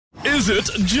Is it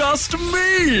just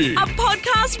me? A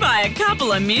podcast by a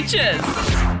couple of Mitches.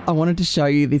 I wanted to show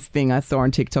you this thing I saw on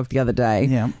TikTok the other day.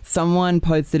 Yeah. Someone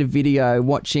posted a video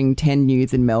watching 10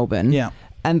 News in Melbourne. Yeah.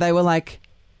 And they were like,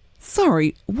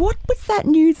 sorry, what was that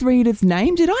newsreader's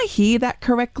name? Did I hear that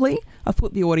correctly? I've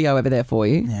put the audio over there for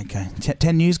you. Yeah, okay.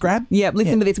 10 News grab? Yeah,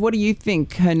 listen to this. What do you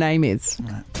think her name is?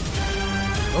 Right.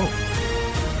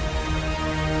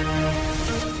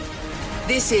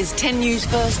 This is 10 News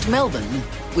First Melbourne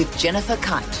with Jennifer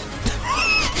Kite.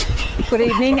 Good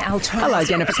evening, Alton. Hello,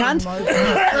 Jennifer Cunt.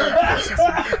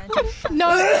 No.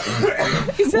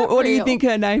 What do you think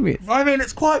her name is? I mean,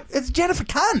 it's Jennifer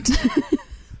Cunt.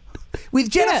 With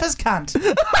Jennifer's cunt.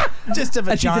 Just a And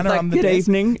she's vagina just like, on the good desk.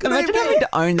 evening. Good Imagine evening. having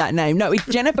to own that name. No, it's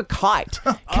Jennifer Kite.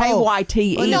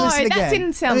 K-Y-T-E. Let me No, listen that again.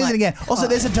 didn't sound Let me listen like- again. Also,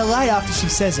 there's a delay after she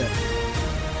says it.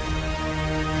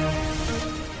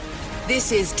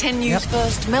 This is 10 News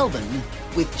First Melbourne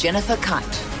with Jennifer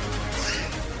Kite.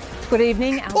 Good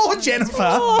evening, Alton. Poor Jennifer.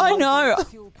 Oh, I know.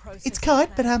 It's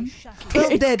Kite, but well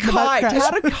It's dead. in the boat Kite. crash.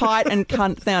 How do Kite and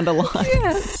cunt sound alike?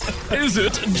 Is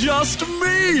it just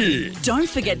me? Don't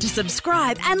forget to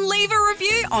subscribe and leave a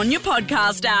review on your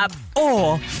podcast app.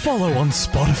 Or follow on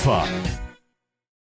Spotify.